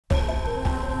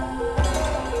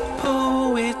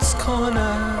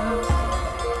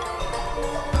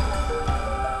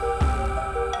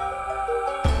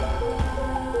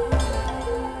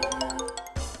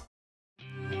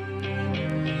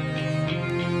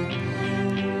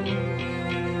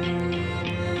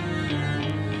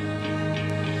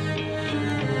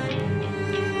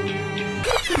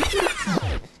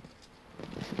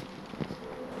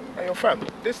fam,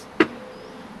 this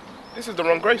is the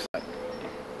wrong grave site.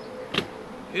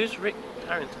 Who's Rick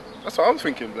Harrington? That's what I'm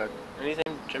thinking, blood. And his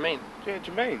name Jermaine. Yeah,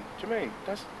 Jermaine.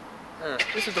 That's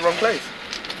this is the wrong place.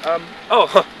 Oh,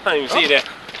 I didn't even see you there.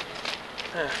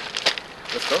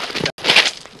 Let's go.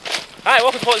 Alright,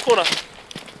 welcome to Politics Corner.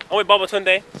 I'm with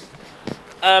Babatunde.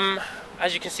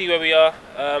 As you can see where we are,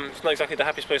 it's not exactly the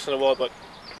happiest place in the world, but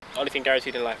only thing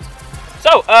guaranteed in life.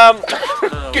 So,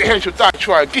 get here to die,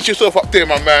 try. Get yourself up there,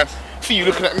 my man. See you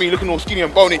looking at me, looking all skinny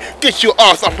and bony. Get your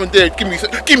ass up in there. Give me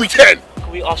 10.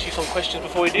 Can we ask you some questions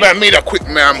before we do? Man, make that quick,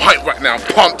 man. I'm hyped right now. I'm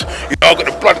pumped. You know, I got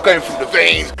the blood going through the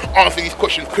veins. Answer these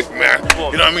questions quick, man.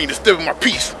 You know what I mean? Disturbing my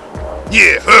peace.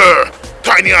 Yeah,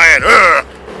 Tiny Iron,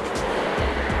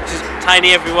 This is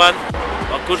Tiny, everyone.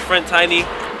 Our good friend Tiny.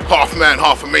 Half man,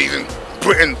 half amazing.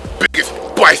 Britain's biggest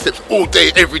biceps all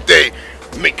day, every day.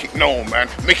 Make it known, man.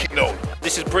 Make it known.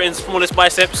 This is Britain's smallest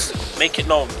biceps. Make it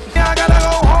known. I gotta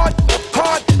go hard,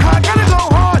 hard. I gotta go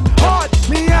hard, hard.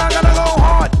 Me, I gotta go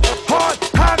hard, hard.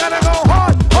 I gotta go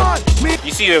hard, hard. Me.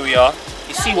 You see where we are.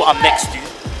 You see what I'm next to.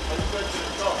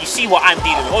 You see what I'm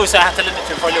dealing with. Obviously, I have to lend it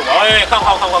to him for a little while. Oh, yeah, come.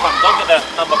 Don't get the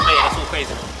number plate. That's all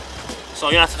crazy. So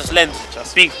you have to just lend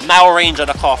big Nile Ranger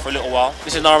the car for a little while.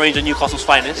 This is Nile Ranger, Newcastle's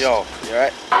finest. Yo, you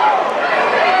alright?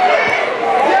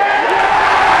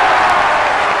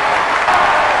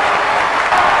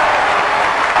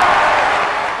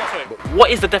 What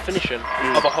is the definition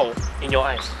of a hole in your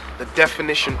eyes? The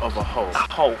definition of a hole.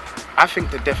 A hole. I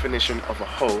think the definition of a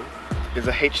hole is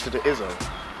a H to the Izzo.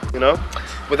 You know?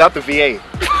 Without the VA.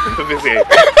 The VA.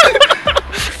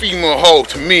 Female hoe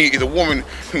to me is a woman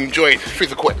who enjoys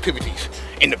physical activities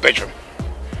in the bedroom.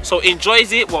 So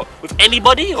enjoys it what, with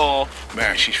anybody or?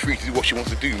 Man, she's free to do what she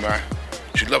wants to do, man.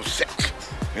 She loves sex.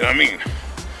 You know what I mean?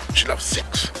 She loves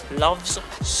sex. Loves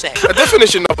sex. The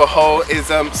definition of a hoe is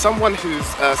someone who's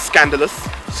scandalous.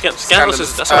 Scandalous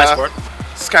is, that's a nice word.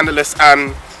 Scandalous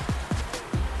and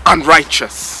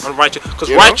unrighteous. Unrighteous.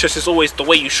 Because righteous is always the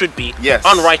way you should be. Yes.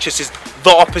 Unrighteous is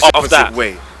the opposite of that.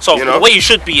 way. So the way you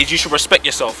should be is you should respect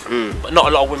yourself. But not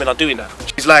a lot of women are doing that.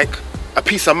 She's like a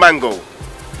piece of mango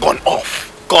gone off.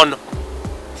 Gone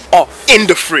off. In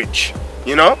the fridge.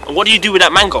 You know? And what do you do with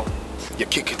that mango? You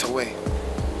kick it away.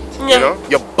 Yeah. You know?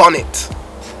 You bun it.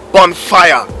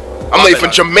 Bonfire. I'm not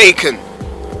even Jamaican.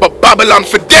 But Babylon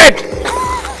for dead.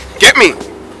 Get me?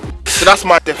 So that's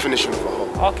my definition of a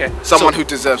hoe. Okay. Someone who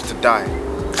deserves to die.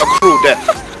 A cruel death.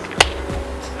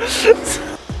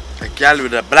 A gal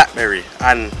with a blackberry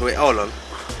and wait, hold on.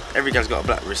 Every gal's got a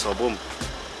blackberry, so boom.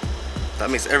 That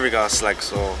makes every girl slag,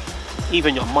 so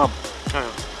even your mum.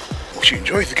 Well, she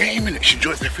enjoys the game, innit? She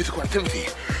enjoys their physical activity.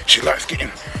 She likes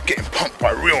getting pumped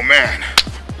by a real man.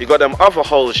 You got them other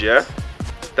holes, yeah,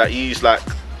 that use like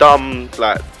dumb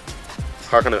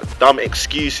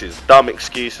excuses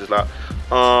like,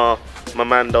 oh, my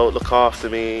man don't look after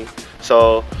me,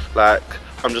 so like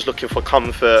I'm just looking for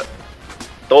comfort.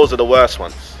 Those are the worst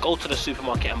ones. Go to the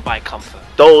supermarket and buy comfort.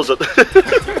 Those are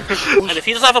And if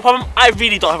he doesn't have a problem, I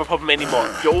really don't have a problem anymore.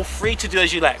 You're all free to do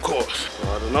as you like. Of course.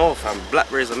 I don't know, fam.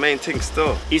 Blackberry's the main thing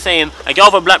still. He's saying a girl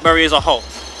with a blackberry is a hoe.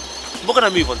 We're gonna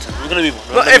move on to it. We're gonna move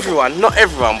on. Not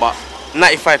everyone, but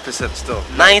 95% still.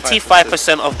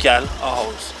 95% of gal are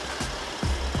hoes.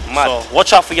 Mad. So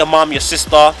watch out for your mum, your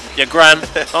sister, your gran.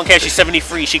 Don't care if she's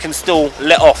 73, she can still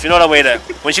let off. You know what I mean? There.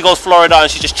 When she goes Florida and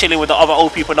she's just chilling with the other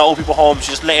old people in the old people home, she's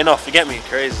just letting off. You get me?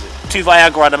 Crazy. 2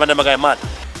 Viagra and the man are going mad.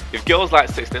 If girls like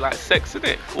sex, they like sex,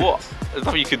 innit? What? There's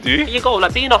nothing you can do. There you go.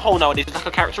 Like being a hoe nowadays is like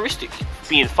a characteristic.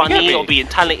 Being funny or being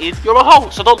talented, you're a hoe.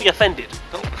 So don't be offended.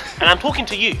 And I'm talking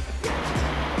to you.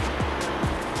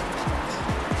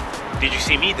 Did you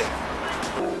see me there?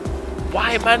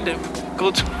 Why man them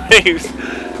go to raves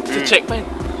to check Ben?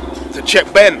 To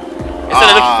check Ben. Instead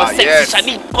of looking for sexy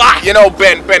shiny black. You know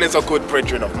Ben is a good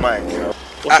brethren of mine, you know.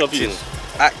 What's your views?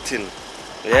 Acting,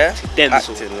 yeah?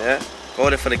 Acting, yeah? Go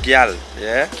there for the gal,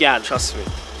 yeah? Gal. Trust me.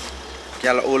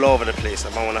 Gal are all over the place,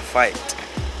 I wanna fight.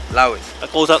 Allow it.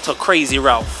 That goes out to Crazy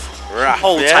Ralph.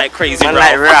 Hold yeah? tight, Crazy Man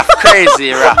Ralph. like Ralph,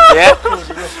 crazy Ralph, yeah?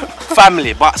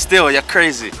 Family, but still, you're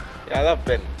crazy. Yeah, I love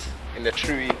Ben. In the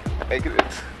tree, like,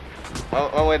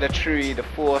 I wear the tree, the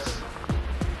force,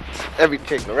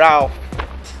 everything. Ralph,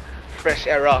 fresh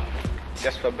era,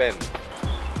 just for Ben.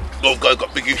 Those guys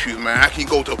got big issues, man. How can you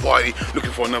go to a party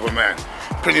looking for another man?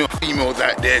 Plenty of females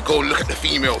out there. Go look at the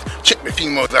females. Check the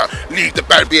females out. Leave the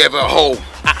bad behavior at home.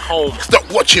 At home.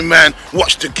 Stop watching, man.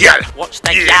 Watch the gal. Watch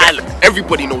the gal.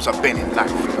 Everybody knows a Ben in life.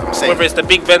 You know what I'm saying? Whether it's the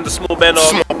big Ben, the small Ben, or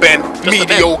small Ben,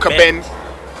 mediocre Ben.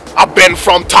 A Ben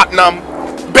from Tottenham,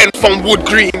 Ben from Wood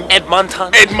Green,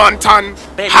 Edmonton,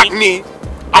 Benny. Hackney,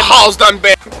 a Halsden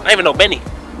Ben. I don't even know Benny.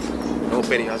 No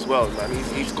Benny as well, man.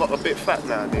 He's got a bit fat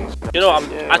nowadays. You know,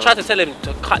 I tried to tell him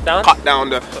to cut down. Cut down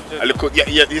the look. Yeah,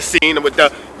 you're seeing with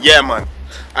the man.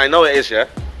 I know it is, yeah.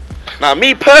 Now,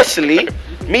 me personally,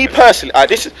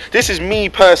 this is me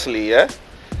personally, yeah.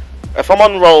 If I'm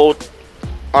on road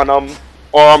and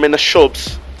I'm in the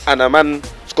shops and a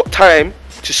man's got time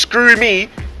to screw me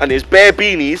and his bare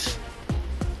beanies,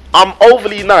 I'm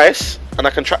overly nice and I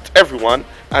can attract everyone,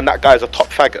 and that guy's a top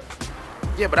faggot.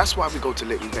 Yeah, but that's why we go to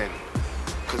Little Ben,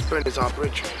 because Ben is our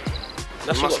bridge.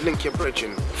 You must link your bridge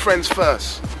in. Friends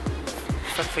first.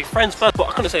 Friends first, but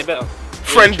I couldn't say it better.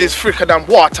 Friend is thicker than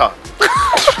water.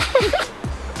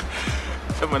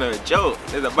 I'm on a joke.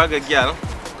 There's a bag of gal,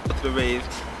 go to the rave,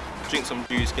 drink some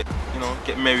juice, get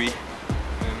merry,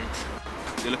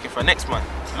 and you're looking for a next man.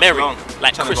 Merry,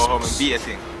 like trying Christmas. to go home and be a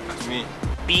thing. That's me.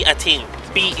 Be a thing.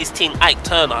 Be is thing Ike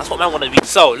Turner. That's what man want to be.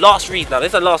 So, last read now. This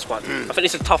is the last one. I think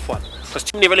this is a tough one. Because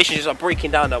too many relationships are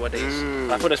breaking down nowadays.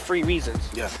 I thought there's 3 reasons.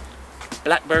 Yeah.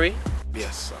 Blackberry.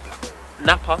 Yes.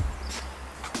 Napa.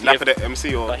 Napa the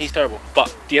MC or? No, he's terrible.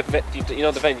 But do you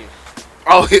know the venue?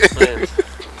 Oh yeah.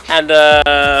 And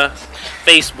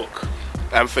Facebook.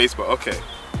 And Facebook. Okay.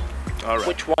 All right.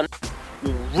 Which one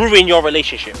will ruin your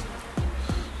relationship?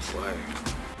 Why?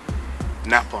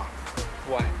 Napa.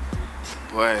 Why?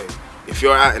 Boy, if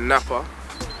you're out in Napa,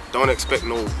 don't expect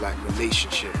no like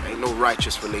relationship. Ain't no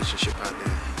righteous relationship out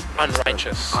there.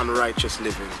 Unrighteous. Unrighteous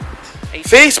living.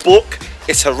 Facebook,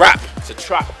 it's a rap. It's a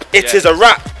trap. It is a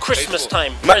rap. Christmas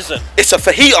time, present. It's a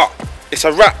fajita. It's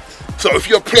a rap. So if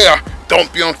you're a player, don't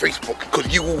be on Facebook,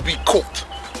 because you will be caught.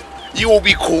 You will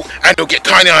be caught, and they'll get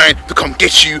Tiny Iron to come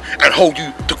get you and hold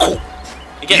you to court.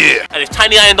 Yeah. And if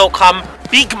Tiny Iron don't come,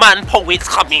 big man poets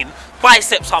come in.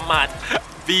 Biceps are mad.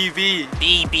 BB.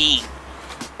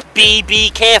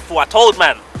 BB, careful. I told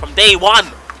man from day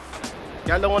one.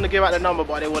 Y'all don't want to give out the number,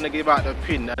 but they want to give out the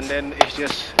pin, and then it's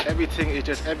just everything.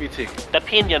 The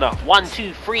pin, you know. 1,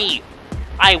 2, 3.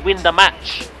 I win the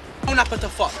match. Don't happen to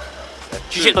fuck.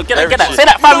 Get that. Say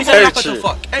that, family. Say that. To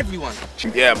fuck everyone.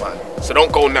 Yeah, man. So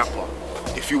don't go Napa.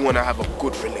 If you want to have a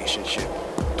good relationship,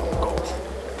 don't go.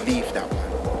 Leave that, man.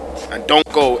 And don't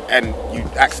go and you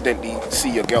accidentally see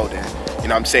your girl there. You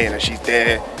know what I'm saying? And she's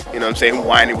there, you know what I'm saying,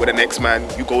 whining with the next man.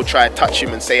 You go try to touch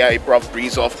him and say, hey, bruv,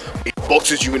 breeze off. He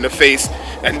boxes you in the face.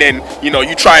 And then, you know,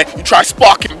 you try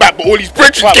sparking back, but all these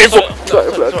bridges came from...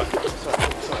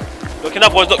 Look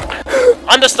enough, boys, look.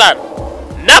 Understand.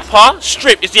 Napa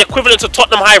Strip is the equivalent to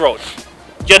Tottenham High Road.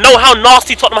 You know how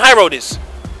nasty Tottenham High Road is.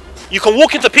 You can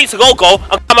walk into Pizza Go Go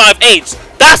and come out of AIDS.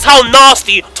 That's how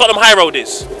nasty Tottenham High Road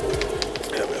is.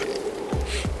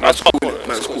 That's cool.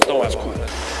 That's cool. That's cool.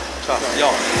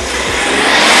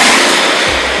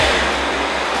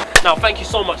 Now, thank you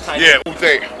so much, Tiny. Yeah, all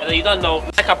day. And then you don't know,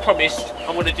 like I promised,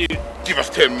 I'm gonna do. Give us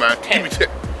 10, man. 10. Give me 10.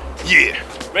 Yeah.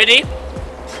 Ready?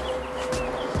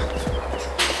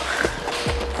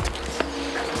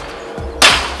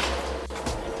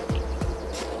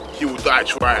 He will die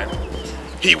trying.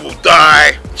 He will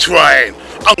die trying.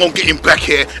 I'm gonna get him back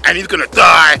here and he's gonna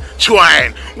die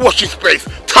trying. Watch his space.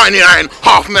 Tiny Iron,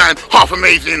 half man, half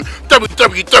amazing.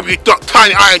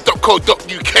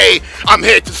 www.tinyiron.co.uk. I'm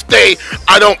here to stay.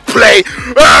 I don't play.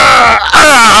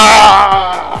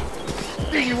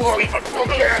 See you all. Get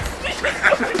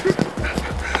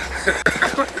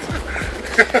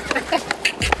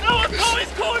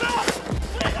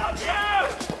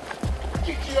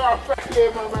you off back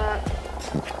here, my man.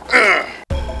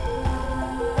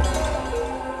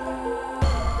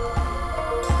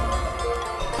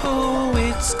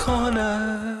 Poets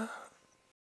Corner.